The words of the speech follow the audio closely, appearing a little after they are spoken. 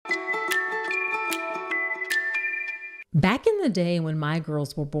Back in the day when my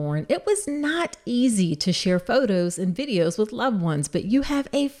girls were born, it was not easy to share photos and videos with loved ones, but you have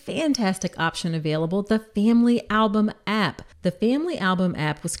a fantastic option available, the Family Album app. The Family Album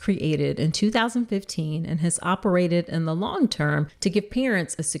app was created in 2015 and has operated in the long term to give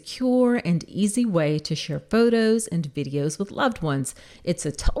parents a secure and easy way to share photos and videos with loved ones. It's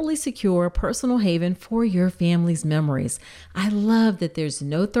a totally secure personal haven for your family's memories. I love that there's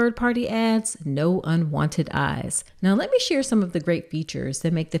no third-party ads, no unwanted eyes. Now, let me share some of the great features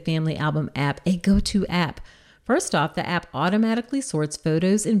that make the Family Album app a go-to app. First off, the app automatically sorts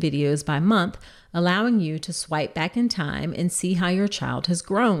photos and videos by month, allowing you to swipe back in time and see how your child has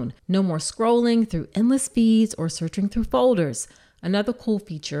grown. No more scrolling through endless feeds or searching through folders. Another cool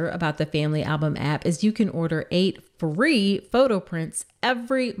feature about the Family Album app is you can order 8 free photo prints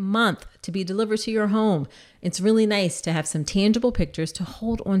every month to be delivered to your home. It's really nice to have some tangible pictures to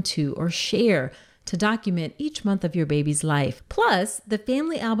hold on to or share to document each month of your baby's life. Plus, the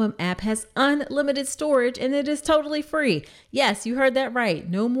Family Album app has unlimited storage and it is totally free. Yes, you heard that right.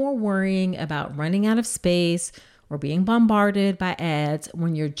 No more worrying about running out of space or being bombarded by ads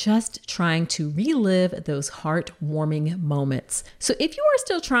when you're just trying to relive those heartwarming moments. So if you are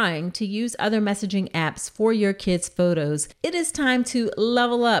still trying to use other messaging apps for your kids' photos, it is time to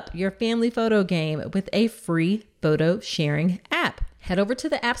level up your family photo game with a free photo sharing app. Head over to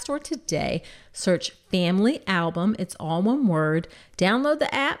the App Store today, search Family Album, it's all one word, download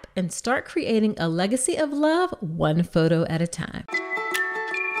the app, and start creating a legacy of love one photo at a time.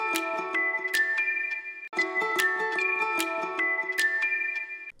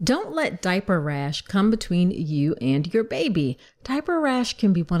 Don't let diaper rash come between you and your baby. Diaper rash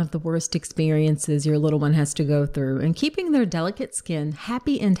can be one of the worst experiences your little one has to go through, and keeping their delicate skin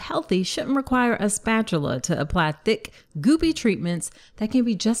happy and healthy shouldn't require a spatula to apply thick, goopy treatments that can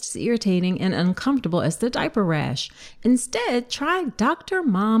be just as irritating and uncomfortable as the diaper rash. Instead, try Dr.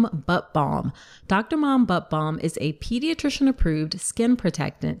 Mom Butt Balm. Dr. Mom Butt Balm is a pediatrician-approved skin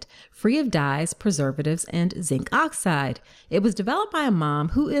protectant, free of dyes, preservatives, and zinc oxide. It was developed by a mom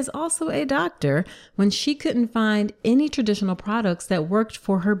who is also a doctor when she couldn't find any traditional products that worked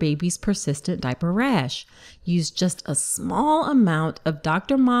for her baby's persistent diaper rash. Use just a small amount of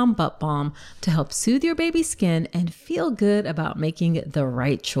Dr. Mom Butt Balm to help soothe your baby's skin and feel good about making the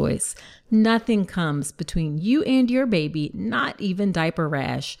right choice. Nothing comes between you and your baby, not even diaper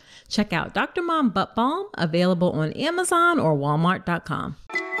rash. Check out Dr. Mom Butt Balm, available on Amazon or Walmart.com.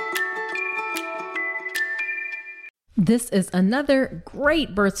 This is another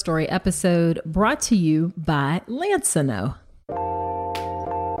great birth story episode brought to you by Lansano.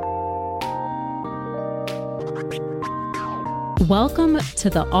 Welcome to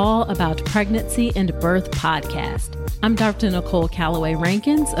the All About Pregnancy and Birth podcast. I'm Dr. Nicole Calloway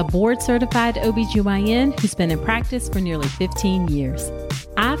Rankins, a board-certified OBGYN who's been in practice for nearly 15 years.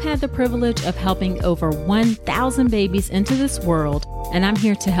 I've had the privilege of helping over 1,000 babies into this world, and I'm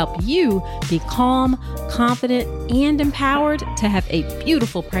here to help you be calm, confident, and empowered to have a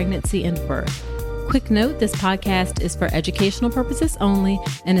beautiful pregnancy and birth. Quick note, this podcast is for educational purposes only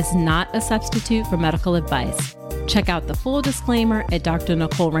and is not a substitute for medical advice. Check out the full disclaimer at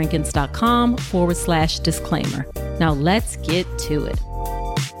drnicolerankins.com/disclaimer. Now let's get to it.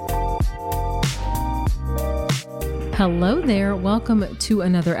 Hello there. Welcome to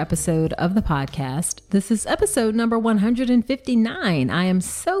another episode of the podcast. This is episode number 159. I am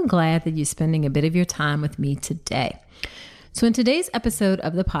so glad that you're spending a bit of your time with me today. So in today's episode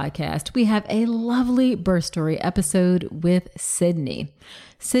of the podcast, we have a lovely birth story episode with Sydney.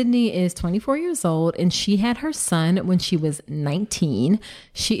 Sydney is 24 years old and she had her son when she was 19.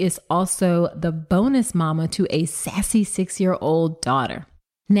 She is also the bonus mama to a sassy 6-year-old daughter.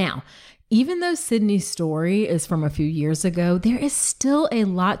 Now, even though Sydney's story is from a few years ago, there is still a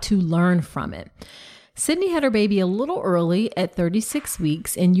lot to learn from it. Sydney had her baby a little early at 36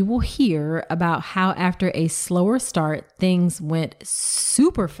 weeks, and you will hear about how after a slower start, things went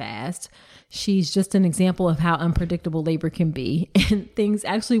super fast. She's just an example of how unpredictable labor can be. And things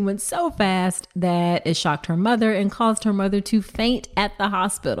actually went so fast that it shocked her mother and caused her mother to faint at the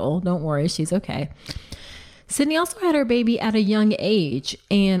hospital. Don't worry, she's okay. Sydney also had her baby at a young age,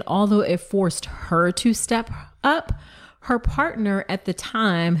 and although it forced her to step up, her partner at the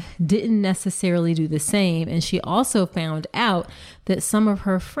time didn't necessarily do the same, and she also found out that some of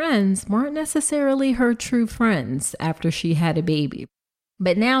her friends weren't necessarily her true friends after she had a baby.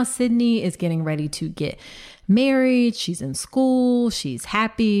 But now Sydney is getting ready to get married. She's in school. She's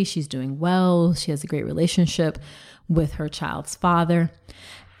happy. She's doing well. She has a great relationship with her child's father.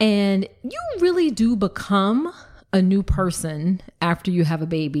 And you really do become a new person after you have a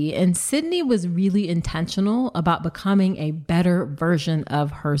baby. And Sydney was really intentional about becoming a better version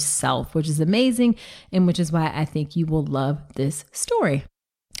of herself, which is amazing. And which is why I think you will love this story.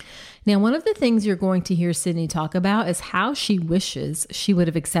 Now, one of the things you're going to hear Sydney talk about is how she wishes she would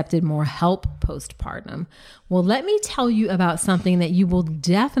have accepted more help postpartum. Well, let me tell you about something that you will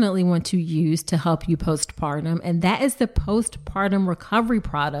definitely want to use to help you postpartum, and that is the postpartum recovery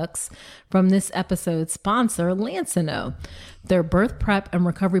products from this episode's sponsor, Lancino. Their birth prep and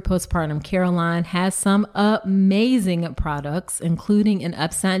recovery postpartum care line has some amazing products, including an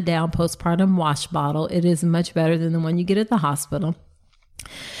upside down postpartum wash bottle. It is much better than the one you get at the hospital.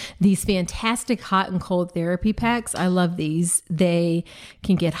 These fantastic hot and cold therapy packs. I love these. They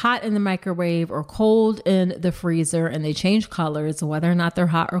can get hot in the microwave or cold in the freezer, and they change colors whether or not they're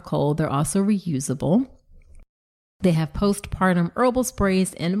hot or cold. They're also reusable. They have postpartum herbal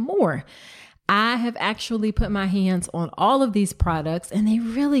sprays and more. I have actually put my hands on all of these products and they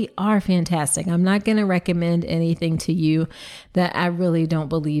really are fantastic. I'm not going to recommend anything to you that I really don't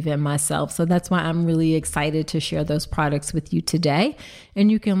believe in myself. So that's why I'm really excited to share those products with you today.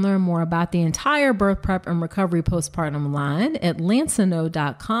 And you can learn more about the entire birth prep and recovery postpartum line at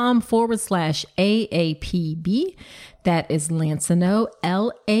lancino.com/AAPB. That is Lancino,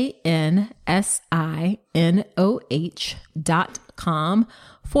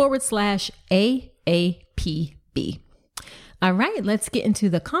 LANCINO.com/AAPB. All right, let's get into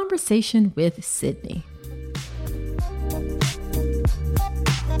the conversation with Sydney.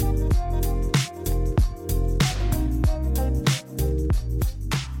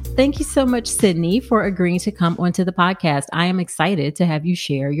 Thank you so much, Sydney, for agreeing to come onto the podcast. I am excited to have you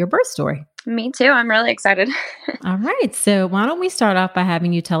share your birth story. Me too. I'm really excited. All right. So why don't we start off by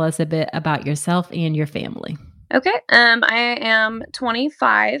having you tell us a bit about yourself and your family? Okay. I am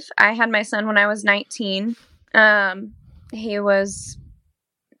 25. I had my son when I was 19. He was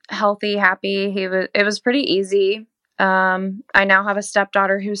healthy, happy. It was pretty easy. I now have a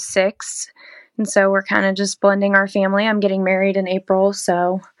stepdaughter who's 6. And so we're kind of just blending our family. I'm getting married in April.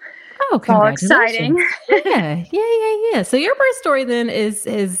 So it's all exciting. Yeah. So your birth story then is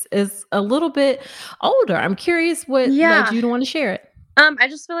a little bit older. I'm curious what led you to want to share it. I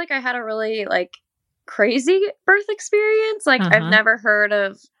just feel like I had a really crazy birth experience. I've never heard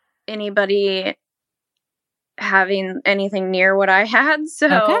of anybody having anything near what I had.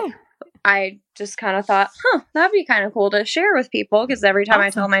 So I just kind of thought, that'd be kind of cool to share with people, because every time I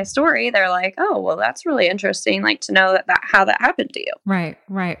tell my story, they're like, oh, well, that's really interesting, to know how that happened to you. Right.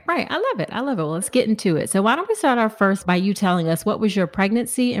 I love it. Well, let's get into it. So why don't we start off first by you telling us, what was your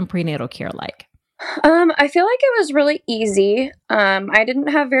pregnancy and prenatal care like? I feel like it was really easy. I didn't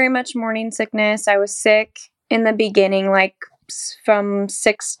have very much morning sickness. I was sick in the beginning, from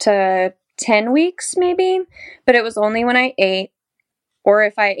 6 to 10 weeks maybe, but it was only when I ate. Or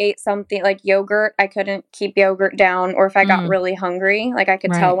if I ate something like yogurt, I couldn't keep yogurt down. Or if I got really hungry, I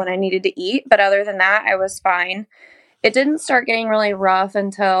could tell when I needed to eat. But other than that, I was fine. It didn't start getting really rough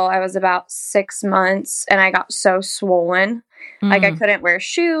until I was about 6 months, and I got so swollen. I couldn't wear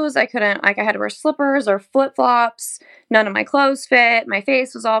shoes. I had to wear slippers or flip-flops. None of my clothes fit. My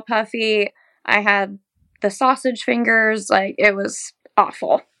face was all puffy. I had the sausage fingers. It was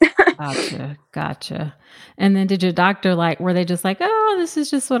awful. Gotcha. And then did your doctor were they just oh, this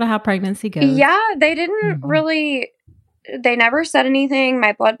is just sort of how pregnancy goes? Yeah, they didn't really, they never said anything.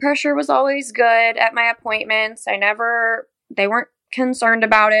 My blood pressure was always good at my appointments. They weren't concerned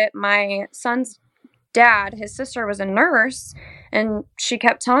about it. My son's dad, his sister was a nurse, and she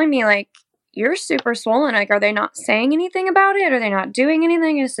kept telling me you're super swollen. Are they not saying anything about it? Are they not doing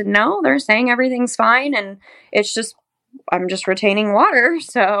anything? I said, no, they're saying everything's fine. And it's just, I'm just retaining water.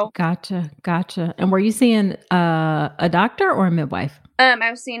 So Gotcha. And were you seeing a doctor or a midwife? I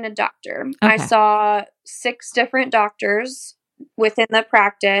was seeing a doctor. Okay. I saw 6 different doctors within the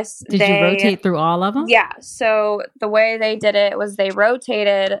practice. Did you rotate through all of them? Yeah. So the way they did it was they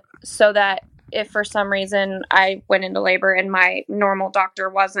rotated so that if for some reason I went into labor and my normal doctor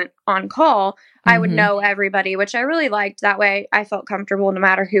wasn't on call, I would know everybody, which I really liked. That way I felt comfortable no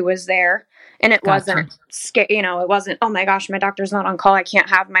matter who was there. And it wasn't scary, it wasn't, oh my gosh, my doctor's not on call. I can't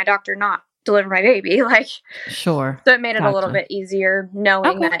have my doctor not deliver my baby. Sure. So it made it a little bit easier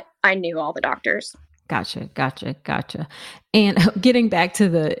knowing that I knew all the doctors. Gotcha. And getting back to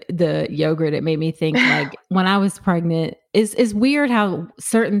the yogurt, it made me think when I was pregnant, it's weird how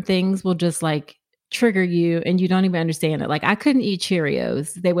certain things will just trigger you and you don't even understand it. I couldn't eat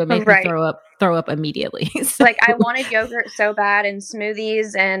Cheerios. They would make me throw up immediately. So. I wanted yogurt so bad and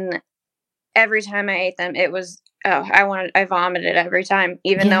smoothies, and every time I ate them, it was I vomited every time,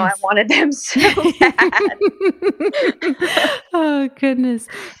 even though I Yes. wanted them so bad. Oh, goodness.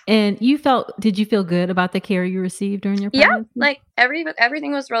 And did you feel good about the care you received during your Yeah, pregnancy? like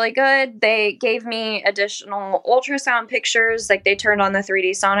everything was really good. They gave me additional ultrasound pictures. Like they turned on the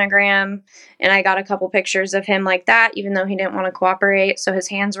 3D sonogram, and I got a couple pictures of him like that, even though he didn't want to cooperate. So his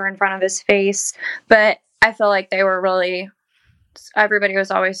hands were in front of his face. But I feel like everybody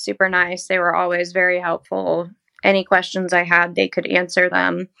was always super nice. They were always very helpful. Any questions I had, they could answer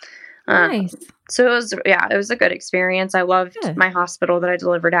them. Nice. So it was a good experience. I loved Good. my hospital that I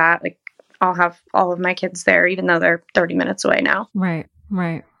delivered at. Like I'll have all of my kids there, even though they're 30 minutes away now. Right.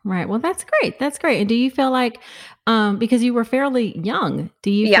 Well, that's great. That's great. And do you feel like, because you were fairly young,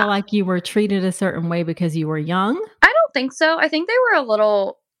 do you Yeah. feel like you were treated a certain way because you were young? I don't think so. I think they were a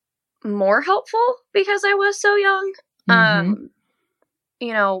little more helpful because I was so young. Mhm.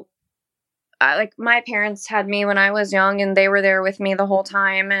 You know, like my parents had me when I was young and they were there with me the whole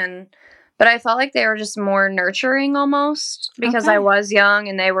time, but I felt like they were just more nurturing almost because I Okay. was young,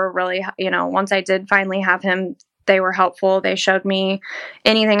 and they were really, once I did finally have him, they were helpful. They showed me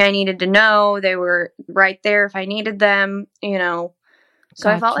anything I needed to know. They were right there if I needed them. So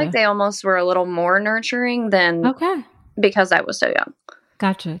I felt like Gotcha. they almost were a little more nurturing than Okay. because I was so young.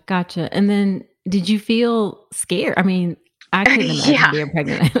 Gotcha. And then did you feel scared? I mean, I couldn't imagine Yeah. being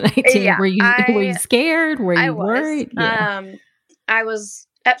pregnant at 19. Yeah. Were you scared? Were I you was. worried? Yeah.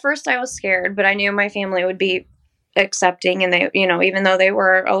 At first I was scared, but I knew my family would be accepting, and they, even though they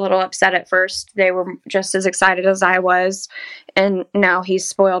were a little upset at first, they were just as excited as I was. And now he's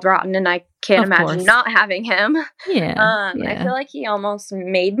spoiled rotten, and I can't Of imagine course. not having him. Yeah. I Yeah. feel like he almost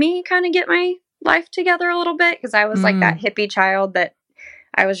made me kind of get my life together a little bit because I was like that hippie child that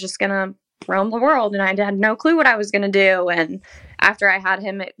I was just gonna roam the world, and I had no clue what I was gonna do. And after I had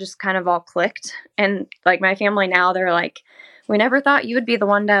him, it just kind of all clicked. And like my family now, they're like, we never thought you would be the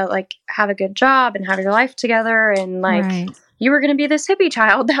one to like have a good job and have your life together, and like Right. you were gonna be this hippie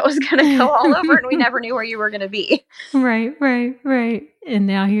child that was gonna go all over, and we never knew where you were gonna be. Right. And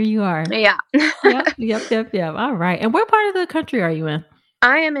now here you are. Yeah. Yep. All right. And what part of the country are you in?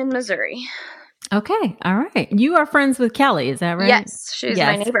 I am in Missouri. Okay. All right. You are friends with Kelly, is that right? Yes, she's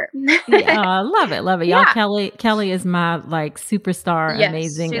my Yes. neighbor. Yeah, love it. Y'all, Yeah. Kelly is my like superstar, Yes,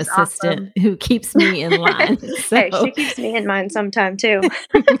 amazing she's assistant awesome. who keeps me in line. Hey, So she keeps me in mind sometime too.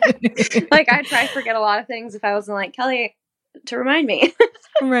 Like I'd probably forget a lot of things if I wasn't like Kelly to remind me.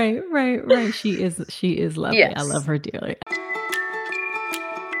 right. She is lovely. I love Yes. her dearly.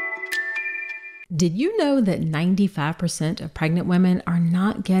 Did you know that 95% of pregnant women are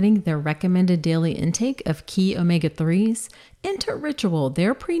not getting their recommended daily intake of key omega-3s? Enter Ritual.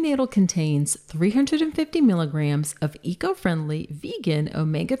 Their prenatal contains 350 milligrams of eco-friendly vegan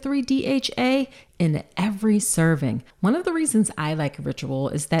omega-3 DHA in every serving. One of the reasons I like Ritual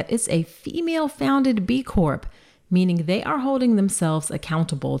is that it's a female-founded B Corp, meaning they are holding themselves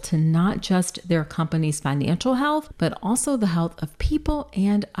accountable to not just their company's financial health, but also the health of people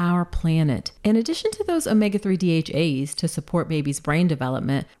and our planet. In addition to those omega-3 DHAs to support baby's brain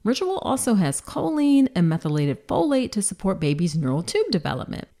development, Ritual also has choline and methylated folate to support baby's neural tube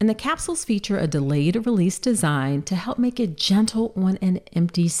development. And the capsules feature a delayed release design to help make it gentle on an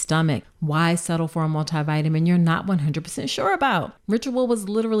empty stomach. Why settle for a multivitamin you're not 100% sure about? Ritual was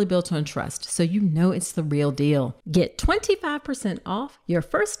literally built on trust, so you know it's the real deal. Get 25% off your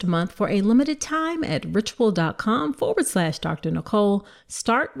first month for a limited time at ritual.com/Dr. Nicole.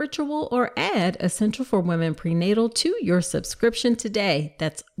 Start Ritual or add Essential for Women Prenatal to your subscription today.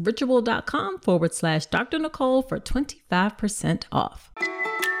 That's ritual.com/Dr. Nicole for 25% off.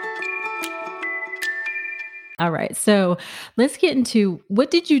 All right. So let's get into,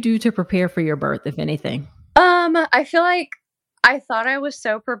 what did you do to prepare for your birth, if anything? I feel like I thought I was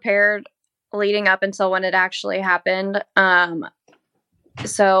so prepared leading up until when it actually happened.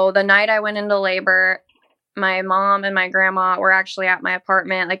 So the night I went into labor, my mom and my grandma were actually at my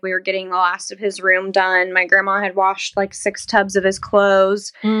apartment. Like we were getting the last of his room done. My grandma had washed like 6 tubs of his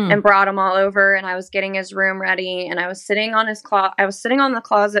clothes and brought them all over, and I was getting his room ready, and I was sitting on the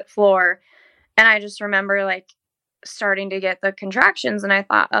closet floor. And I just remember like starting to get the contractions, and I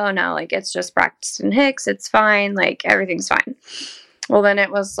thought, oh no, like it's just Braxton Hicks. It's fine. Like everything's fine. Well, then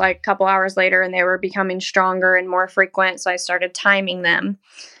it was like a couple hours later, and they were becoming stronger and more frequent. So I started timing them,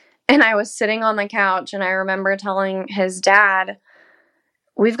 and I was sitting on the couch, and I remember telling his dad,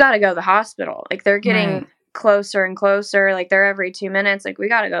 we've got to go to the hospital. Like they're getting closer and closer. Like they're every 2 minutes. Like we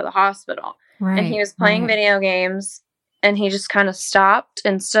got to go to the hospital. And he was playing video games, and he just kind of stopped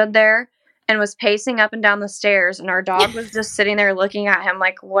and stood there. and was pacing up and down the stairs. And our dog was just sitting there looking at him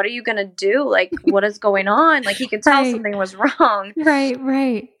like, what are you going to do? Like, what is going on? Like, he could tell something was wrong.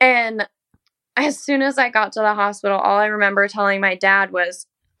 Right. And as soon as I got to the hospital, all I remember telling my dad was,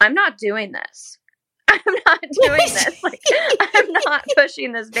 I'm not doing this. I'm not doing this. Like, I'm not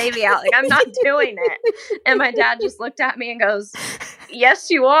pushing this baby out. Like, I'm not doing it. And my dad just looked at me and goes, yes,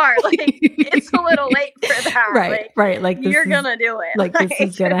 you are. Like, it's a little late for that. Right. Like, you're going to do it. Like, this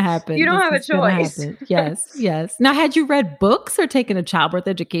is going to happen. You don't have a choice. Yes. Now, had you read books or taken a childbirth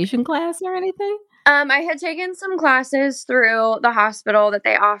education class or anything? I had taken some classes through the hospital that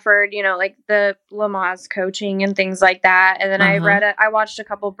they offered, you know, like the Lamaze coaching and things like that. And then I watched a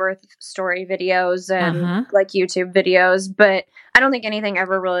couple birth story videos and like YouTube videos, but I don't think anything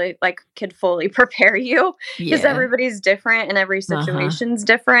ever really like could fully prepare you because everybody's different and every situation's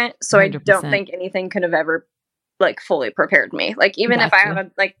different. So 100%. I don't think anything could have ever like fully prepared me. Like even if I have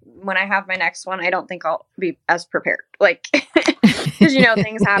when I have my next one, I don't think I'll be as prepared. Like, because you know,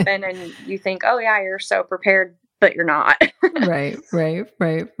 things happen and you think, oh yeah, you're so prepared, but you're not. Right.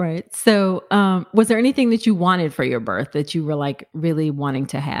 So, was there anything that you wanted for your birth that you were like really wanting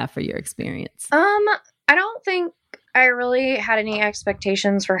to have for your experience? I don't think I really had any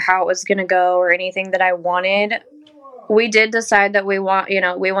expectations for how it was going to go or anything that I wanted. We did decide that we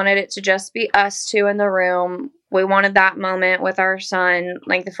wanted it to just be us two in the room. We wanted that moment with our son,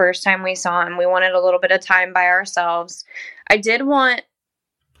 like the first time we saw him. We wanted a little bit of time by ourselves. I did want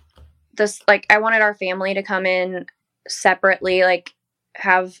this, like, I wanted our family to come in separately, like,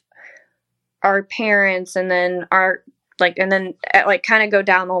 have our parents and then kind of go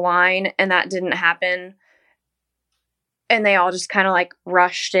down the line, and that didn't happen. And they all just kind of like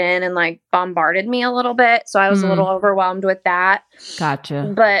rushed in and like bombarded me a little bit. So I was a little overwhelmed with that.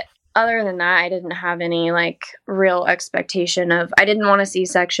 Gotcha. But other than that, I didn't have any like real expectation I didn't want a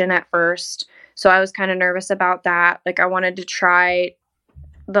C-section at first. So I was kind of nervous about that. Like I wanted to try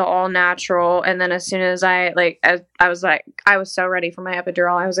the all natural. And then as soon as I was so ready for my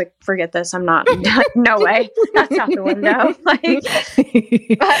epidural. I was like, forget this. I'm not, no way. That's out the window. But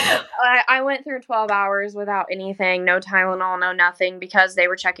I went through 12 hours without anything, no Tylenol, no nothing, because they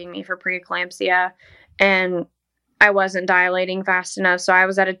were checking me for preeclampsia and I wasn't dilating fast enough. So I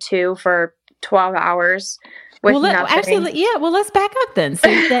was at a 2 for 12 hours. Well, let's back up then. So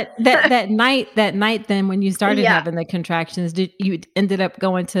that night then when you started having the contractions, you ended up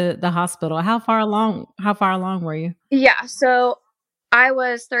going to the hospital? How far along were you? Yeah. So I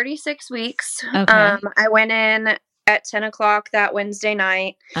was 36 weeks. Okay. I went in at 10 o'clock that Wednesday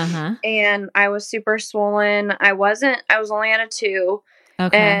night and I was super swollen. I was only at a 2.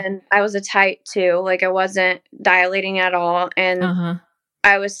 Okay. And I was a type 2. Like I wasn't dilating at all. And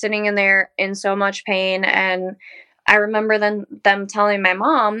I was sitting in there in so much pain. And I remember them telling my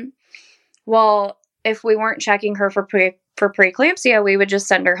mom, well, if we weren't checking her for preeclampsia, we would just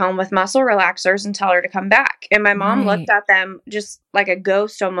send her home with muscle relaxers and tell her to come back. And my mom looked at them just like a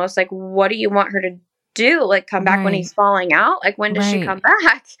ghost almost, like, what do you want her to do? Like come back when he's falling out? Like when does she come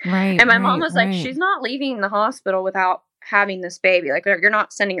back? And my mom was like, she's not leaving the hospital without having this baby. Like you're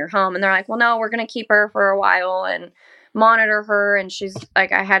not sending her home. And they're like, well, no, we're going to keep her for a while and monitor her. And she's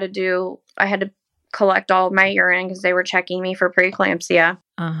like, I had to collect all of my urine because they were checking me for preeclampsia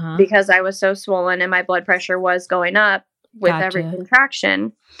because I was so swollen and my blood pressure was going up with every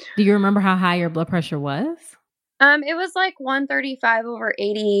contraction. Do you remember how high your blood pressure was? It was like 135 over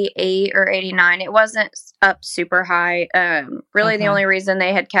 88 or 89. It wasn't up super high. Really the only reason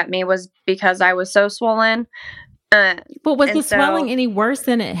they had kept me was because I was so swollen. But was the swelling any worse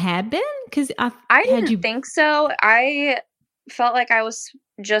than it had been? Because I didn't think so. I felt like I was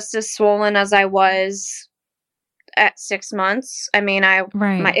just as swollen as I was at 6 months. I mean,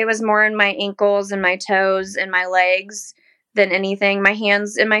 it was more in my ankles and my toes and my legs than anything. My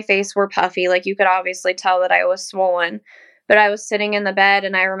hands and my face were puffy. Like you could obviously tell that I was swollen. But I was sitting in the bed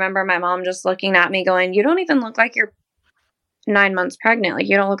and I remember my mom just looking at me going, you don't even look like you're 9 months pregnant. Like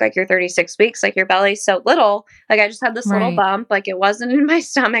you don't look like you're 36 weeks. Like your belly's so little. Like I just had this little bump. Like it wasn't in my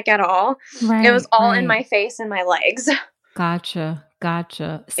stomach at all. It was all in my face and my legs. Gotcha.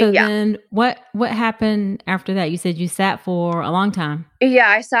 So then what happened after that? You said you sat for a long time. Yeah,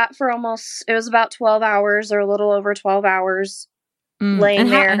 I sat for it was about 12 hours or a little over 12 hours laying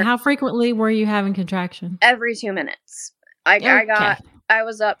there. And how frequently were you having contractions? Every 2 minutes. I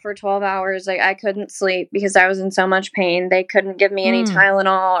was up for 12 hours. Like I couldn't sleep because I was in so much pain. They couldn't give me any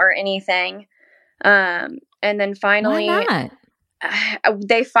Tylenol or anything. And then finally, why not?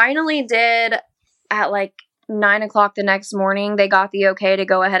 They finally did at like 9 o'clock the next morning. They got the okay to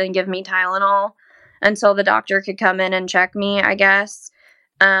go ahead and give me Tylenol until the doctor could come in and check me, I guess.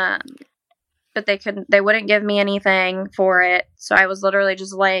 but they wouldn't give me anything for it. So I was literally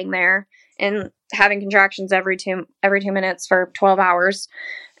just laying there and having contractions every 2 minutes for 12 hours.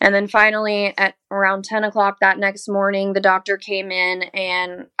 And then finally at around 10 o'clock that next morning, the doctor came in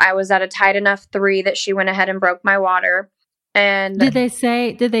and I was at a tight enough 3 that she went ahead and broke my water. And did they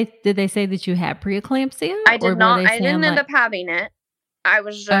say that you had preeclampsia? I did not. I didn't end up having it. I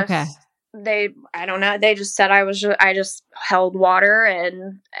was just, okay. I don't know. They just said I just held water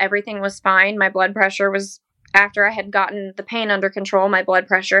and everything was fine. My blood pressure was, after I had gotten the pain under control, my blood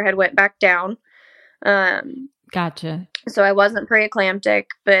pressure had went back down. Gotcha. So I wasn't preeclamptic,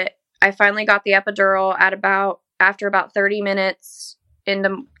 but I finally got the epidural after about 30 minutes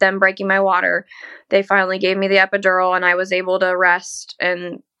into them breaking my water. They finally gave me the epidural and I was able to rest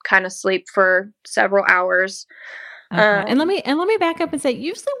and kind of sleep for several hours. Okay. And let me back up and say,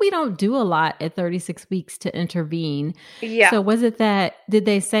 usually we don't do a lot at 36 weeks to intervene. Yeah. So was it that, did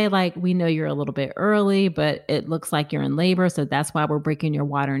they say like, we know you're a little bit early, but it looks like you're in labor, so that's why we're breaking your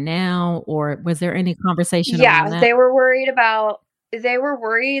water now? Or was there any conversation around that? They were worried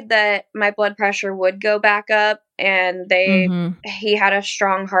that my blood pressure would go back up, and he had a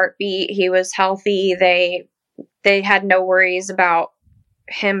strong heartbeat. He was healthy. They had no worries about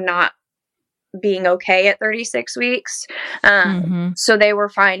him not being okay at 36 weeks. So they were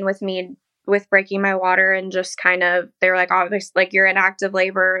fine with me with breaking my water, and just kind of, they were like, obviously, like, you're in active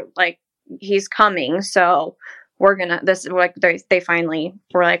labor, like, he's coming. So they finally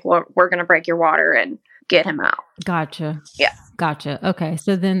were like, well, we're going to break your water and get him out. Gotcha. Yeah. Gotcha. Okay.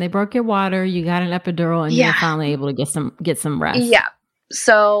 So then they broke your water, you got an epidural, and you were finally able to get some rest. Yeah.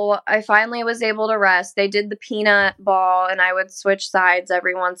 So I finally was able to rest. They did the peanut ball, and I would switch sides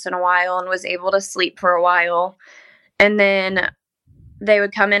every once in a while and was able to sleep for a while. And then they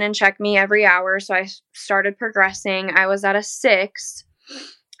would come in and check me every hour. So I started progressing. I was at a 6.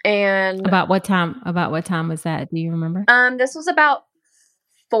 And About what time was that? Do you remember? This was about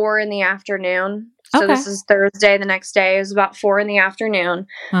 4 in the afternoon. So This is Thursday. The next day, it was about 4 in the afternoon.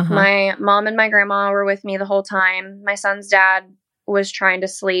 My mom and my grandma were with me the whole time. My son's dad was trying to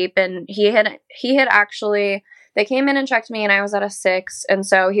sleep, and he had actually, they came in and checked me, and I was at a 6. And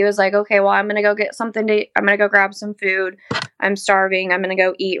so he was like, okay, well, I'm going to go get something to eat. I'm going to go grab some food. I'm starving. I'm going to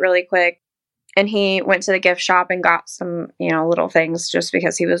go eat really quick. And he went to the gift shop and got some, little things just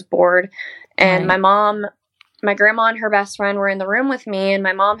because he was bored. And my grandma and her best friend were in the room with me, and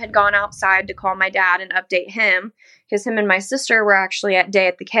my mom had gone outside to call my dad and update him, because him and my sister were actually at day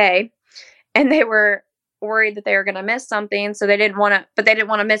at the K, and they were worried that they were going to miss something. So they didn't want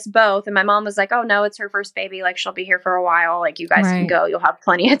to miss both. And my mom was like, oh no, it's her first baby. Like, she'll be here for a while. Like, you guys can go, you'll have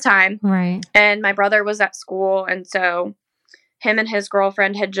plenty of time. Right. And my brother was at school. And so him and his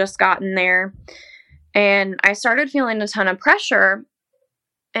girlfriend had just gotten there, and I started feeling a ton of pressure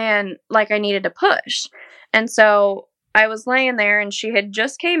and like I needed to push. And so I was laying there, and she had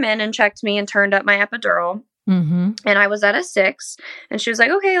just came in and checked me and turned up my epidural. And I was at a 6, and she was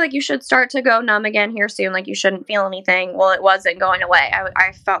like, okay, like, you should start to go numb again here soon. Like, you shouldn't feel anything. Well, it wasn't going away.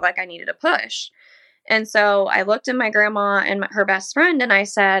 I felt like I needed to push. And so I looked at my grandma and her best friend, and I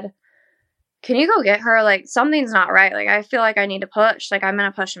said, can you go get her? Like, something's not right. Like, I feel like I need to push. Like, I'm going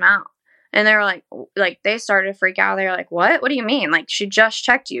to push him out. And they were like, they started to freak out. They were like, what? What do you mean? Like, she just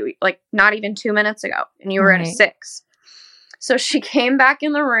checked you, like, not even 2 minutes ago, and you were at a 6. So she came back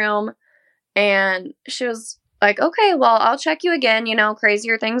in the room, and she was like, okay, well, I'll check you again.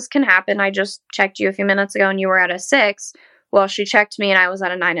 Crazier things can happen. I just checked you a few minutes ago, and you were at a 6. Well, she checked me, and I was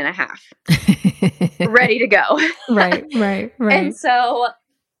at a 9.5, ready to go. Right. And so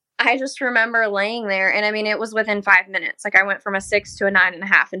I just remember laying there, and I mean, it was within 5 minutes. Like, I went from a 6 to a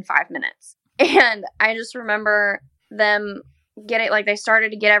 9.5 in 5 minutes. And I just remember them they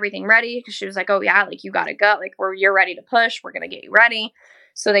started to get everything ready, because she was like, oh yeah, like, you gotta go. Like, you're ready to push. We're gonna get you ready.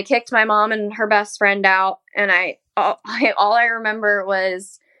 So they kicked my mom and her best friend out. And all I remember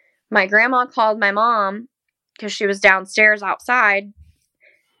was my grandma called my mom, because she was downstairs outside.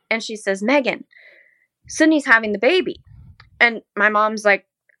 And she says, Megan, Sydney's having the baby. And my mom's like,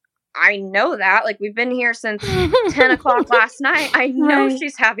 I know that. Like, we've been here since 10 o'clock last night. I know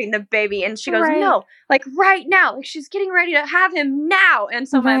she's having the baby. And she goes, no, like, right now. Like, she's getting ready to have him now. And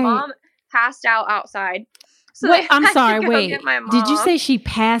so my mom passed out outside. So wait, I'm sorry. Wait, did you say she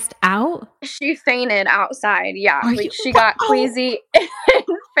passed out? She fainted outside. Yeah. She got queasy and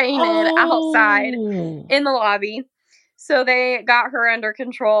fainted outside in the lobby. So they got her under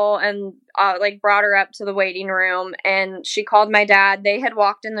control and brought her up to the waiting room, and she called my dad. They had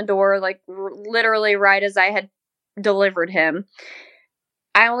walked in the door literally right as I had delivered him.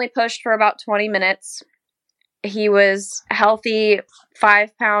 I only pushed for about 20 minutes, he was healthy,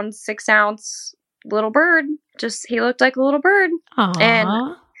 5 pounds, 6 ounce little bird. Just, he looked like a little bird. Aww.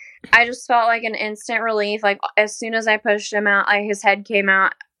 And I just felt like an instant relief. Like, as soon as I pushed him out, his head came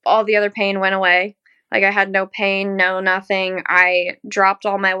out, all the other pain went away. Like, I had no pain, no nothing. I dropped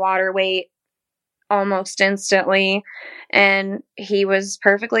all my water weight almost instantly, and he was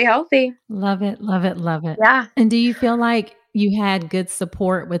perfectly healthy. Love it, love it, love it. Yeah. And do you feel like you had good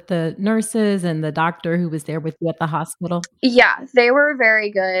support with the nurses and the doctor who was there with you at the hospital? Yeah, they were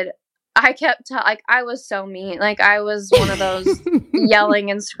very good. I kept like, I was so mean. Like, I was one of those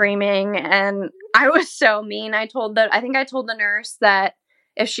yelling and screaming, and I was so mean. I think I told the nurse that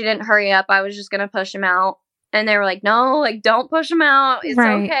if she didn't hurry up, I was just going to push him out. And they were like, no, like, don't push him out. It's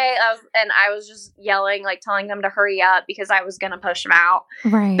Right. okay. I was just yelling, like, telling them to hurry up because I was going to push him out.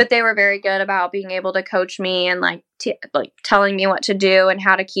 Right. But they were very good about being able to coach me and like telling me what to do and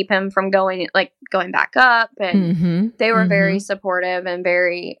how to keep him from going back up. And they were very supportive and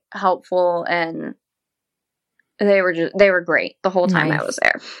very helpful, and they were great the whole time I was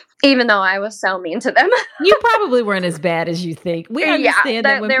there, even though I was so mean to them. You probably weren't as bad as you think. We understand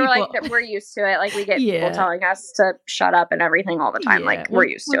that when they were people... like, we're used to it. Like, we get people telling us to shut up and everything all the time. Like, we're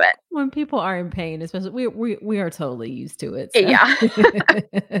used to it. When people are in pain, especially, we are totally used to it. So. Yeah.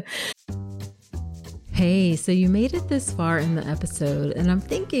 Hey, so you made it this far in the episode, and I'm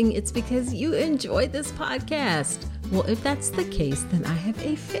thinking it's because you enjoyed this podcast. Well, if that's the case, then I have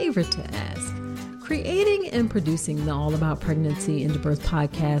a favor to ask. Creating and producing the All About Pregnancy and Birth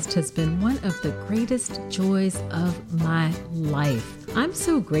podcast has been one of the greatest joys of my life. I'm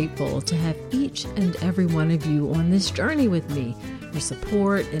so grateful to have each and every one of you on this journey with me. Your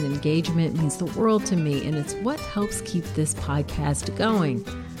support and engagement means the world to me, and it's what helps keep this podcast going.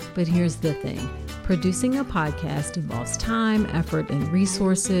 But here's the thing. Producing a podcast involves time, effort, and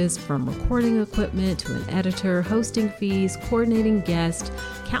resources, from recording equipment to an editor, hosting fees, coordinating guests,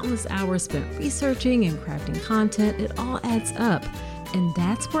 countless hours spent researching and crafting content. It all adds up, and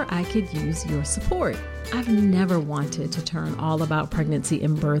that's where I could use your support. I've never wanted to turn All About Pregnancy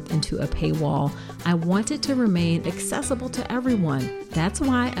and Birth into a paywall. I want it to remain accessible to everyone. That's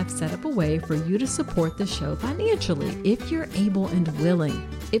why I've set up a way for you to support the show financially if you're able and willing.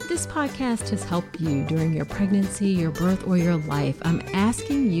 If this podcast has helped you during your pregnancy, your birth, or your life, I'm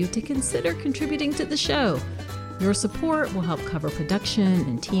asking you to consider contributing to the show. Your support will help cover production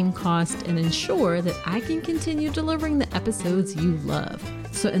and team costs and ensure that I can continue delivering the episodes you love.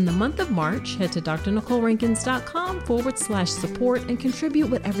 So in the month of March, head to drnicolerankins.com/support and contribute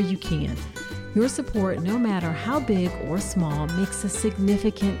whatever you can. Your support, no matter how big or small, makes a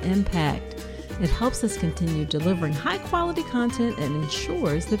significant impact. It helps us continue delivering high-quality content and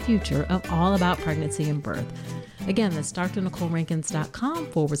ensures the future of All About Pregnancy and Birth. Again, that's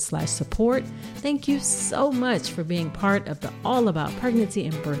drnicolerankins.com/support. Thank you so much for being part of the All About Pregnancy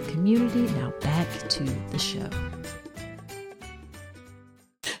and Birth community. Now back to the show.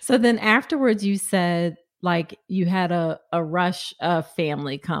 So then afterwards, you said like you had a rush of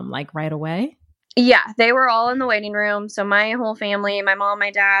family come like right away? Yeah, they were all in the waiting room. So my whole family, my mom, my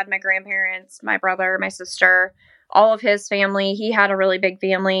dad, my grandparents, my brother, my sister, all of his family. He had a really big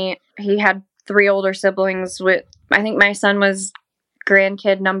family. He had 3 older siblings with, I think my son was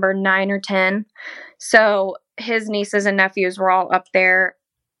grandkid number 9 or 10. So his nieces and nephews were all up there.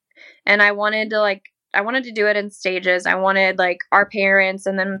 And I wanted to do it in stages. I wanted like our parents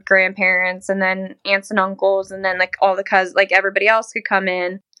and then grandparents and then aunts and uncles and then like all the cousins, like everybody else could come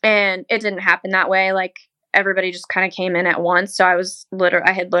in. And it didn't happen that way. Like everybody just kind of came in at once. So I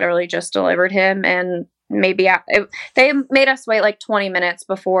had literally just delivered him, and they made us wait like 20 minutes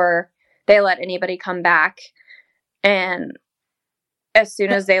before they let anybody come back. And as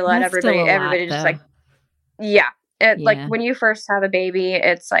soon as they let everybody just like, like when you first have a baby,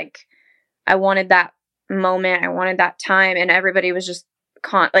 it's like, I wanted that moment. I wanted that time. And everybody was just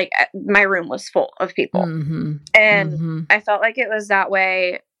my room was full of people. And I felt like it was that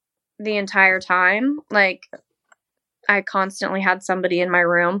way the entire time. Like I constantly had somebody in my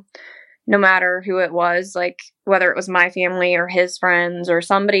room, no matter who it was, like whether it was my family or his friends or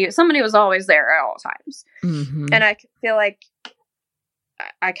somebody was always there at all times. And I feel like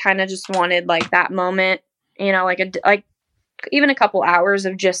I kind of just wanted like that moment, you know, like even a couple hours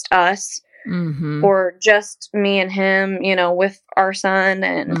of just us. Or just me and him, you know, with our son,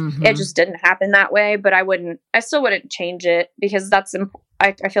 and it just didn't happen that way. But I still wouldn't change it, because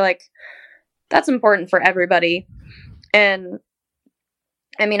I feel like that's important for everybody. And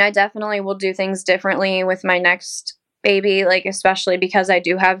I mean, I definitely will do things differently with my next baby, like especially because I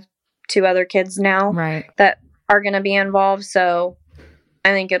do have 2 other kids now that are going to be involved. So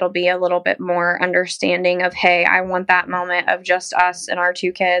I think it'll be a little bit more understanding of, hey, I want that moment of just us and our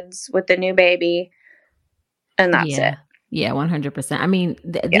 2 kids with the new baby, and that's it. Yeah, 100%. I mean,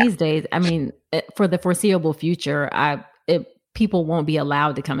 these days, I mean, for the foreseeable future, people won't be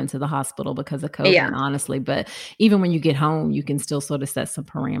allowed to come into the hospital because of COVID, honestly. But even when you get home, you can still sort of set some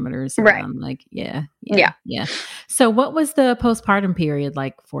parameters around, like, yeah. So what was the postpartum period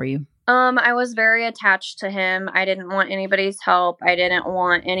like for you? I was very attached to him. I didn't want anybody's help. I didn't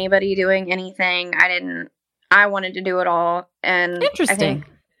want anybody doing anything. I wanted to do it all. And interesting.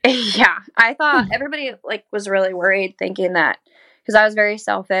 I thought everybody like was really worried, thinking that, because I was very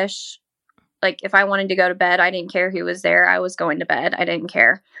selfish. Like, if I wanted to go to bed, I didn't care who was there. I was going to bed. I didn't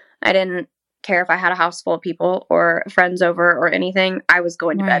care. I didn't care if I had a house full of people or friends over or anything. I was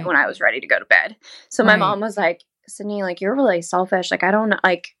going to bed when I was ready to go to bed. So my mom was like, Sydney, like, you're really selfish. Like, I don't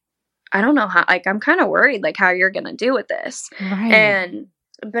know how, like, I'm kind of worried, like, how you're going to do with this.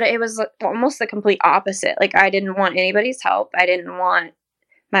 But it was almost the complete opposite. Like, I didn't want anybody's help. I didn't want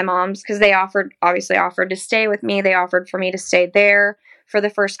my mom's, because they obviously offered to stay with me. They offered for me to stay there for the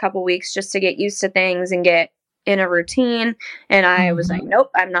first couple weeks just to get used to things and get in a routine. And I was like, nope,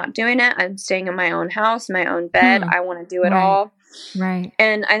 I'm not doing it. I'm staying in my own house, my own bed. I want to do it all.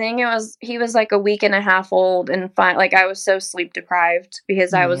 And I think he was like a week and a half old, and like, I was so sleep deprived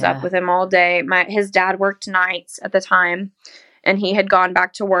because I was up with him all day. His dad worked nights at the time, and he had gone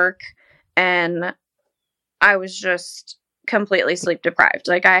back to work, and I was just completely sleep deprived.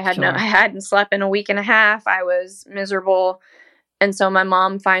 Like, I hadn't slept in a week and a half. I was miserable. And so my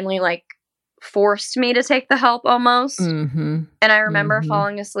mom finally, like, forced me to take the help almost. And I remember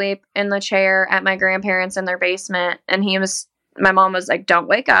falling asleep in the chair at my grandparents' in their basement. And my mom was like, don't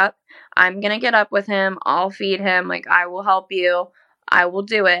wake up. I'm going to get up with him. I'll feed him. Like, I will help you. I will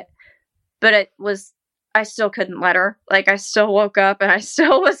do it. But I still couldn't let her. Like, I still woke up and I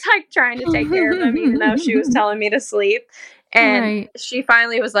still was like trying to take care of him, even though she was telling me to sleep. And she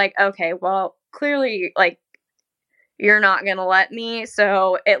finally was like, okay, well, clearly, like, you're not going to let me.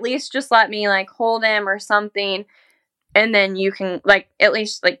 So at least just let me, like, hold him or something. And then you can, like, at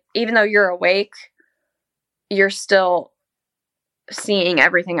least, like, even though you're awake, you're still seeing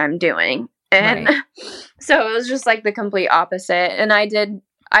everything I'm doing. And so it was just like the complete opposite. And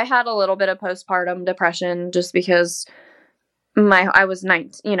I had a little bit of postpartum depression just because I was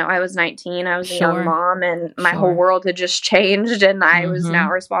 19, I was a young mom, and my whole world had just changed, and I was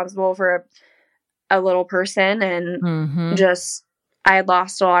now responsible for a little person, and just, I had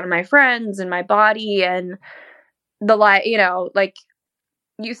lost a lot of my friends and my body, and like,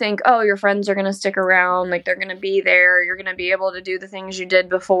 you think, oh, your friends are going to stick around, like, they're going to be there, you're going to be able to do the things you did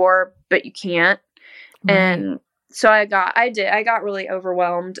before, but you can't. And so I got really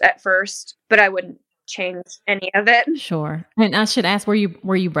overwhelmed at first, but I wouldn't change any of it. And I should ask, were you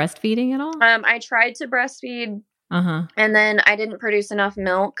breastfeeding at all? I tried to breastfeed, and then I didn't produce enough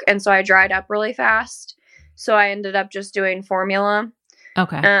milk, and so I dried up really fast. So I ended up just doing formula.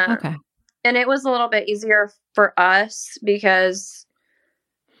 And it was a little bit easier for us because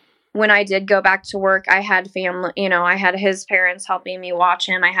when I did go back to work, I had family, I had his parents helping me watch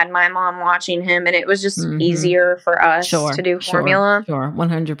him. I had my mom watching him, and it was just easier for us to do formula.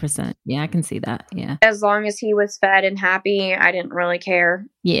 100%. Yeah, I can see that. Yeah. As long as he was fed and happy, I didn't really care.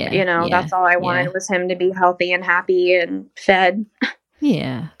 That's all I wanted was him to be healthy and happy and fed.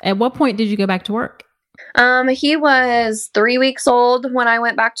 Yeah. At what point did you go back to work? He was 3 weeks old when I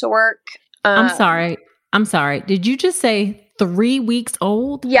went back to work. I'm sorry. Did you just say 3 weeks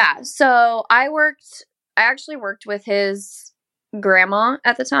old? Yeah. So I actually worked with his grandma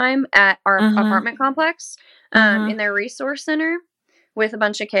at the time at our apartment complex, in their resource center with a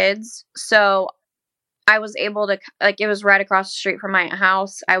bunch of kids. So I was able to, like, it was right across the street from my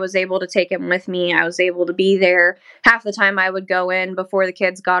house. I was able to take him with me. I was able to be there. Half the time I would go in before the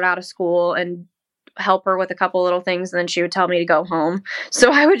kids got out of school and help her with a couple little things, and then she would tell me to go home.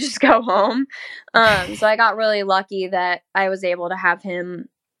 So I would just go home. So I got really lucky that I was able to have him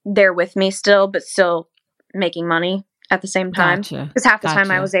there with me still, but still making money at the same time. Because half the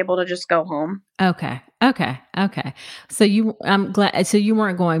time I was able to just go home. Okay. So I'm glad. So you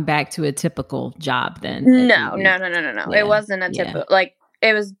weren't going back to a typical job then? No. Yeah. It wasn't a typical, like,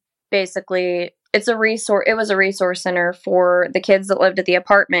 it was basically, it was a resource center for the kids that lived at the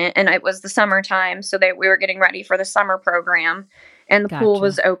apartment, and it was the summertime, so we were getting ready for the summer program, and the pool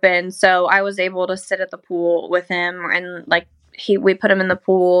was open, so I was able to sit at the pool with him, and, like, we put him in the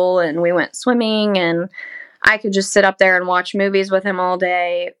pool, and we went swimming, and I could just sit up there and watch movies with him all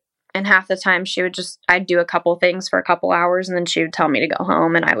day. And half the time I'd do a couple things for a couple hours and then she would tell me to go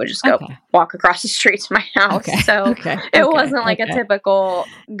home and I would just go walk across the street to my house. Okay. So it wasn't like a typical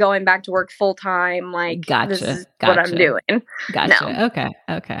going back to work full time. Like, this is what I'm doing. Gotcha. No.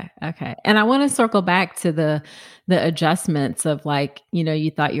 Okay. And I want to circle back to the adjustments of like,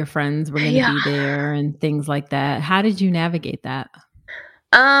 you thought your friends were going to be there and things like that. How did you navigate that?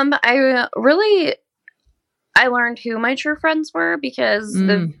 I learned who my true friends were because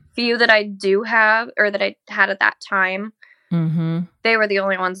the few that I do have or that I had at that time, they were the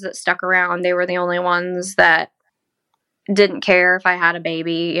only ones that stuck around. They were the only ones that didn't care if I had a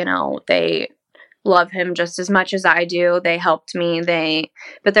baby. They love him just as much as I do. They helped me.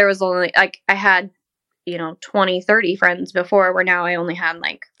 But there was only like, I had, 20, 30 friends before where now I only had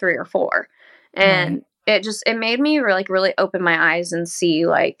like 3 or 4. And it made me really open my eyes and see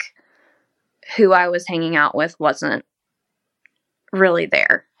like who I was hanging out with wasn't really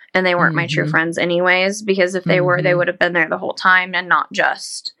there. And they weren't my true friends anyways, because if they were, they would have been there the whole time and not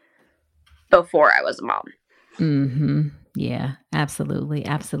just before I was a mom. Yeah, absolutely.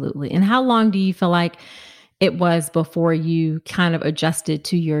 And how long do you feel like it was before you kind of adjusted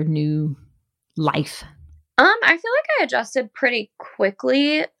to your new life? I feel like I adjusted pretty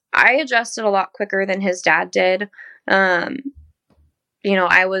quickly. I adjusted a lot quicker than his dad did. I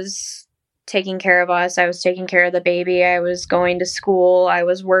was taking care of us. I was taking care of the baby. I was going to school. I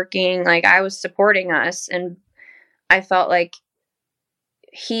was working. Like, I was supporting us. And I felt like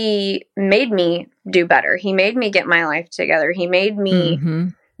he made me do better. He made me get my life together. He made me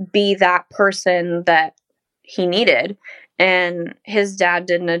be that person that he needed. And his dad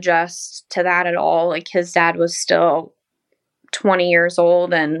didn't adjust to that at all. Like, his dad was still 20 years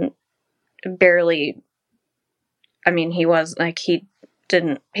old and barely, he was like, he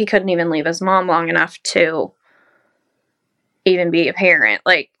couldn't even leave his mom long enough to even be a parent.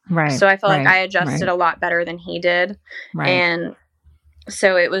 Like, so I felt like I adjusted a lot better than he did. And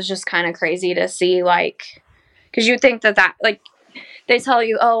so it was just kind of crazy to see, like, cause you think that like, they tell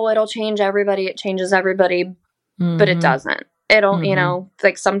you, oh, it'll change everybody. It changes everybody, but it doesn't. It'll,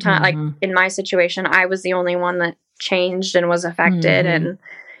 like sometimes, like in my situation, I was the only one that changed and was affected and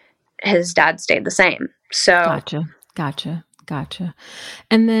his dad stayed the same. So Gotcha.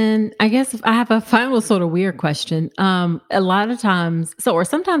 And then I guess I have a final sort of weird question. A lot of times, or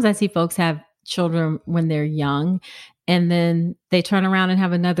sometimes I see folks have children when they're young and then they turn around and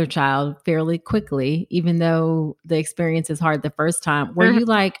have another child fairly quickly, even though the experience is hard the first time. Were you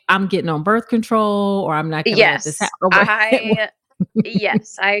like, I'm getting on birth control or I'm not going to let this happen?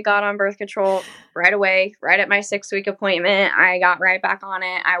 Yes, I got on birth control right away, right at my 6-week appointment. I got right back on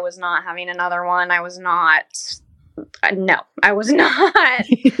it. I was not having another one. I was not. I was not.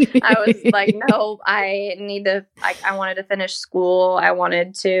 I was like, no, I need to, I wanted to finish school.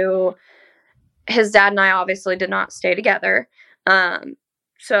 His dad and I obviously did not stay together.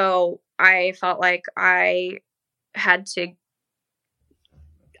 So I felt like I had to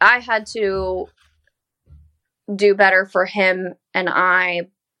do better for him and I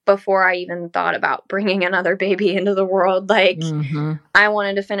before I even thought about bringing another baby into the world. Like, I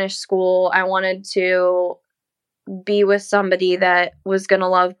wanted to finish school. I wanted to be with somebody that was going to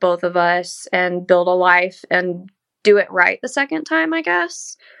love both of us and build a life and do it right the second time, I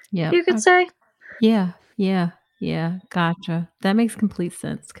guess. Yeah. You could say. Yeah. Gotcha. That makes complete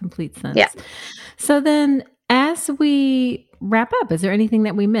sense. Yeah. So then as we wrap up, is there anything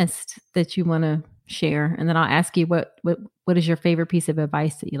that we missed that you want to share? And then I'll ask you what is your favorite piece of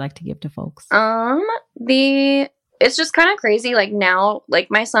advice that you like to give to folks? It's just kind of crazy. Like now,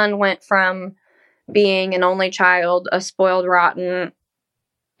 like my son went from being an only child, a spoiled rotten,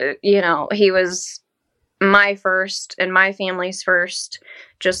 he was my first and my family's first,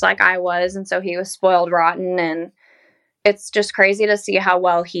 just like I was. And so he was spoiled rotten. And it's just crazy to see how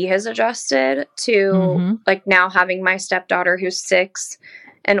well he has adjusted to like now having my stepdaughter who's 6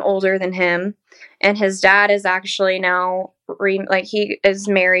 and older than him. And his dad is actually now he is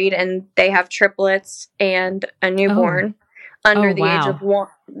married and they have triplets and a newborn under the age of 1.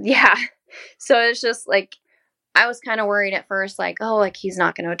 Yeah. So it's just like, I was kind of worried at first, like, oh, like he's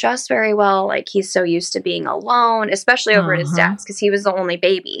not going to adjust very well. Like he's so used to being alone, especially over at his dad's because he was the only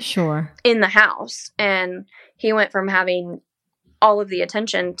baby in the house. And he went from having all of the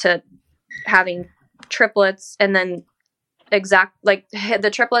attention to having triplets and then the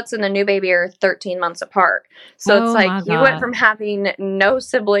triplets and the new baby are 13 months apart. So it's like he went from having no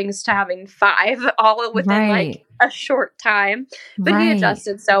siblings to having 5 all within like a short time. But he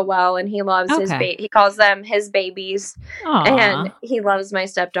adjusted so well and he loves his he calls them his babies. Aww. And he loves my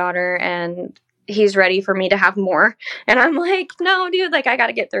stepdaughter and he's ready for me to have more. And I'm like, no, dude, like I got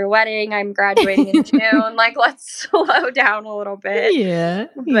to get through a wedding. I'm graduating in June. Like, let's slow down a little bit. Yeah.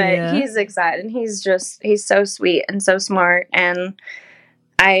 But he's excited. He's so sweet and so smart. And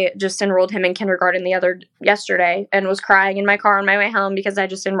I just enrolled him in kindergarten yesterday and was crying in my car on my way home because I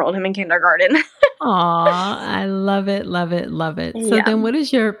just enrolled him in kindergarten. Aw, I love it, love it, love it. So then what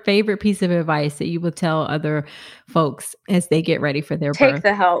is your favorite piece of advice that you will tell other folks as they get ready for their birth? Take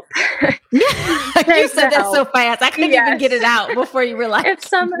the help. You said that so fast. I couldn't even get it out before you realized. If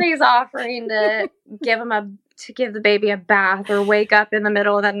somebody's offering to give the baby a bath or wake up in the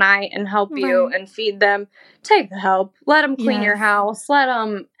middle of the night and help you and feed them, take the help. Let them clean your house.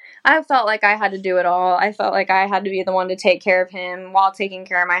 I felt like I had to do it all. I felt like I had to be the one to take care of him while taking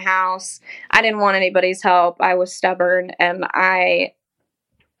care of my house. I didn't want anybody's help. I was stubborn, and I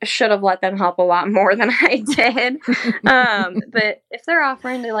should have let them help a lot more than I did. But if they're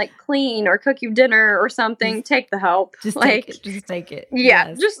offering to like clean or cook you dinner or something, take the help. Just take it.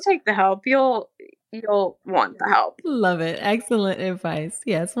 Yeah, just take the help. You'll want the help. Love it. Excellent advice.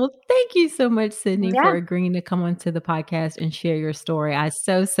 Yes. Well, thank you so much, Sydney, for agreeing to come onto the podcast and share your story. I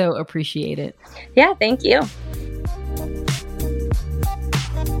so appreciate it. Yeah, thank you.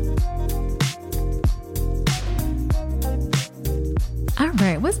 All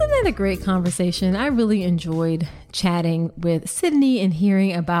right. Wasn't that a great conversation? I really enjoyed chatting with Sydney and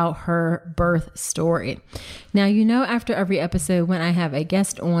hearing about her birth story. Now, after every episode, when I have a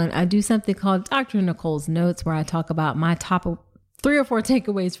guest on, I do something called Dr. Nicole's Notes, where I talk about my top 3 or 4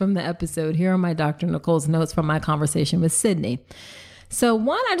 takeaways from the episode. Here are my Dr. Nicole's Notes from my conversation with Sydney. So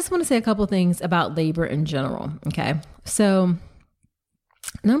one, I just want to say a couple things about labor in general. Okay. So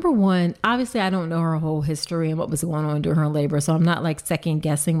number one, obviously I don't know her whole history and what was going on during her labor, so I'm not like second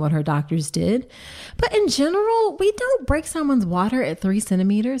guessing what her doctors did. But in general, we don't break someone's water at 3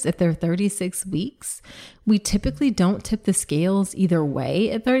 centimeters if they're 36 weeks. We typically don't tip the scales either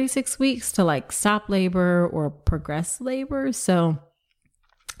way at 36 weeks to like stop labor or progress labor. So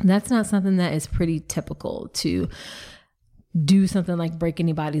that's not something that is pretty typical to do something like break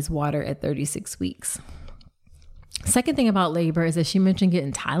anybody's water at 36 weeks. Second thing about labor is that she mentioned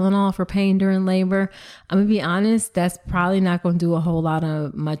getting Tylenol for pain during labor. I'm going to be honest, that's probably not going to do a whole lot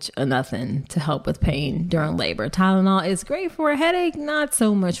of much or nothing to help with pain during labor. Tylenol is great for a headache, not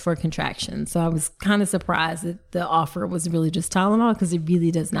so much for contractions. So I was kind of surprised that the offer was really just Tylenol, because it really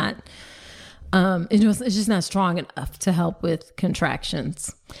does not, it's just not strong enough to help with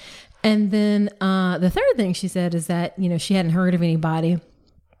contractions. And then the third thing she said is that, she hadn't heard of anybody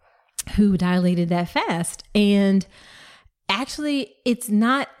who dilated that fast. And actually, it's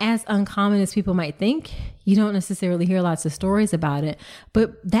not as uncommon as people might think. You don't necessarily hear lots of stories about it,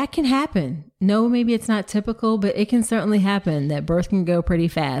 but that can happen. No, maybe it's not typical, but it can certainly happen that birth can go pretty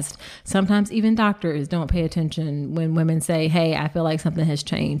fast. Sometimes even doctors don't pay attention when women say, hey, I feel like something has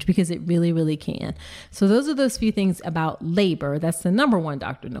changed, because it really, really can. So those are those few things about labor. That's the number one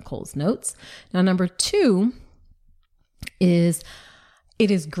Dr. Nicole's Notes. Now, number 2 is, it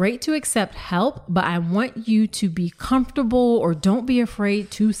is great to accept help, but I want you to be comfortable, or don't be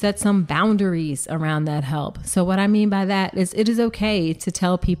afraid to set some boundaries around that help. So what I mean by that is, it is okay to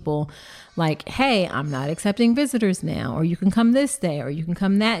tell people like, hey, I'm not accepting visitors now, or you can come this day, or you can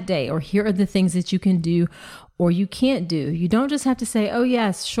come that day, or here are the things that you can do or you can't do. You don't just have to say, oh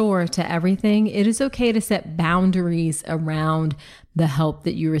yes, sure to everything. It is okay to set boundaries around the help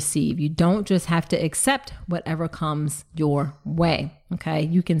that you receive. You don't just have to accept whatever comes your way. Okay.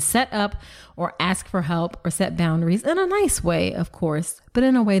 You can set up or ask for help or set boundaries in a nice way, of course, but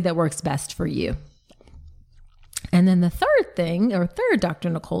in a way that works best for you. And then the third thing, or third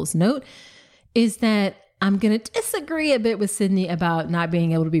Dr. Nicole's Note, is that I'm going to disagree a bit with Sydney about not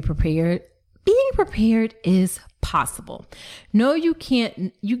being able to be prepared. Being prepared is possible. No, you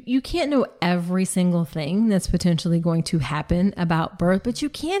can't. You can't know every single thing that's potentially going to happen about birth, but you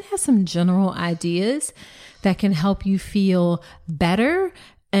can have some general ideas that can help you feel better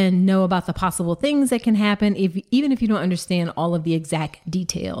and know about the possible things that can happen, even if you don't understand all of the exact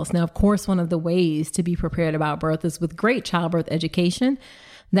details. Now, of course, one of the ways to be prepared about birth is with great childbirth education.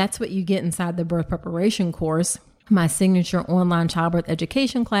 That's what you get inside the birth preparation course, my signature online childbirth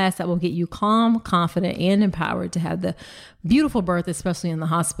education class that will get you calm, confident, and empowered to have the beautiful birth, especially in the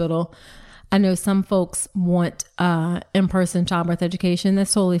hospital. I know some folks want in-person childbirth education.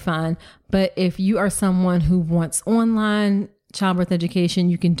 That's totally fine. But if you are someone who wants online childbirth education.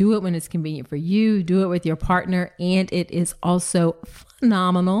 You can do it when it's convenient for you, do it with your partner, and it is also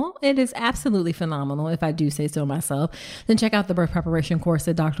phenomenal. It is absolutely phenomenal, if I do say so myself. Then check out the birth preparation course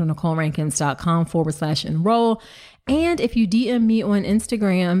at drnicolerankins.com/enroll. And if you DM me on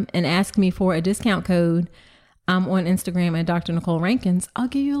Instagram and ask me for a discount code, on Instagram at Dr. Nicole Rankins, I'll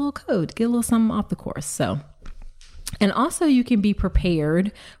give you a little code, get a little something off the course. So, and also you can be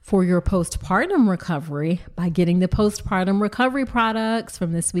prepared for your postpartum recovery by getting the postpartum recovery products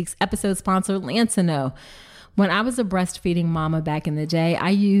from this week's episode sponsor, Lancino. When I was a breastfeeding mama back in the day, I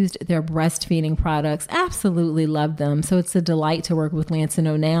used their breastfeeding products. Absolutely loved them. So it's a delight to work with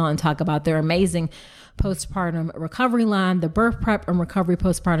Lancino now and talk about their amazing postpartum recovery line. The birth prep and recovery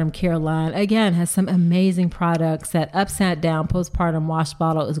postpartum care line, again, has some amazing products. That upside down postpartum wash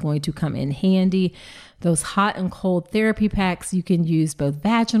bottle is going to come in handy. Those hot and cold therapy packs, you can use both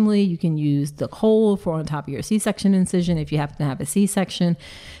vaginally. You can use the cold for on top of your C-section incision if you happen to have a C-section.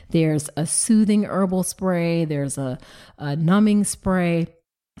 There's a soothing herbal spray. There's a numbing spray.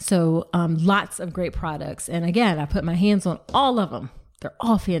 So lots of great products. And again, I put my hands on all of them. They're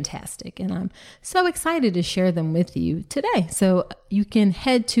all fantastic, and I'm so excited to share them with you today. So you can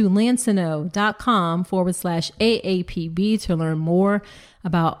head to lancino.com/AAPB to learn more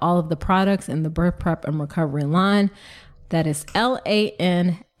about all of the products in the birth prep and recovery line. That is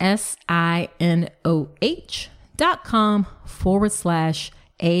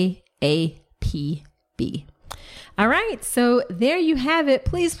LANSINOH.com/AAPB. All right. So there you have it.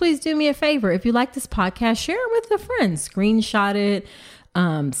 Please do me a favor. If you like this podcast, share it with a friend, screenshot it,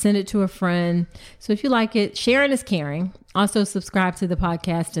 send it to a friend. So if you like it, sharing is caring. Also subscribe to the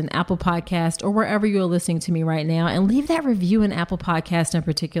podcast in Apple Podcast or wherever you're listening to me right now, and leave that review in Apple Podcast in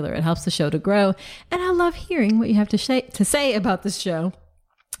particular. It helps the show to grow. And I love hearing what you have to say about this show.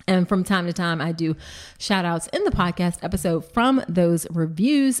 And from time to time, I do shout outs in the podcast episode from those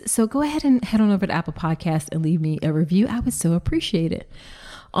reviews. So go ahead and head on over to Apple Podcast and leave me a review. I would so appreciate it.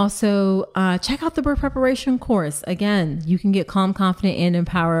 Also, check out the birth preparation course. Again, you can get calm, confident, and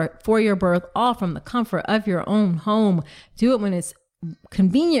empowered for your birth, all from the comfort of your own home. Do it when it's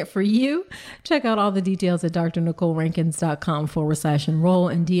convenient for you. Check out all the details at drnicolerankins.com/enroll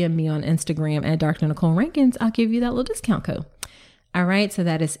and DM me on Instagram at drnicolerankins. I'll give you that little discount code. All right, so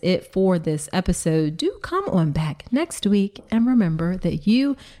that is it for this episode. Do come on back next week, and remember that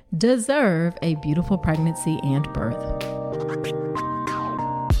you deserve a beautiful pregnancy and birth.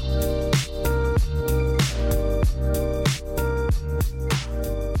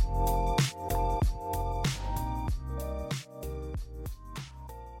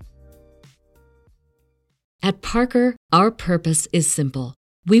 At Parker, our purpose is simple.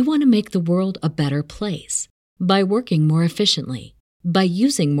 We want to make the world a better place by working more efficiently, by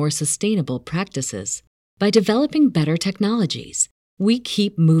using more sustainable practices, by developing better technologies. We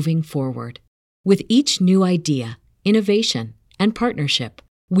keep moving forward. With each new idea, innovation, and partnership,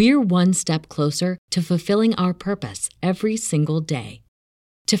 we're one step closer to fulfilling our purpose every single day.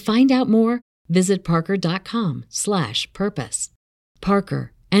 To find out more, visit parker.com/purpose.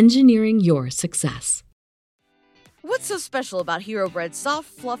 Parker, engineering your success. What's so special about Hero Bread's soft,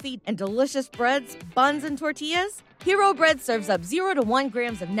 fluffy, and delicious breads, buns, and tortillas? Hero Bread serves up 0 to 1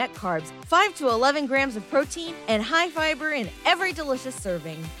 grams of net carbs, 5 to 11 grams of protein, and high fiber in every delicious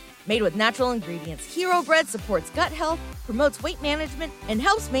serving. Made with natural ingredients, Hero Bread supports gut health, promotes weight management, and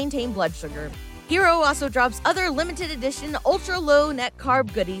helps maintain blood sugar. Hero also drops other limited edition ultra-low net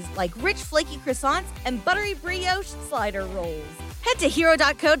carb goodies like rich flaky croissants and buttery brioche slider rolls. Head to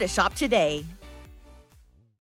hero.co to shop today.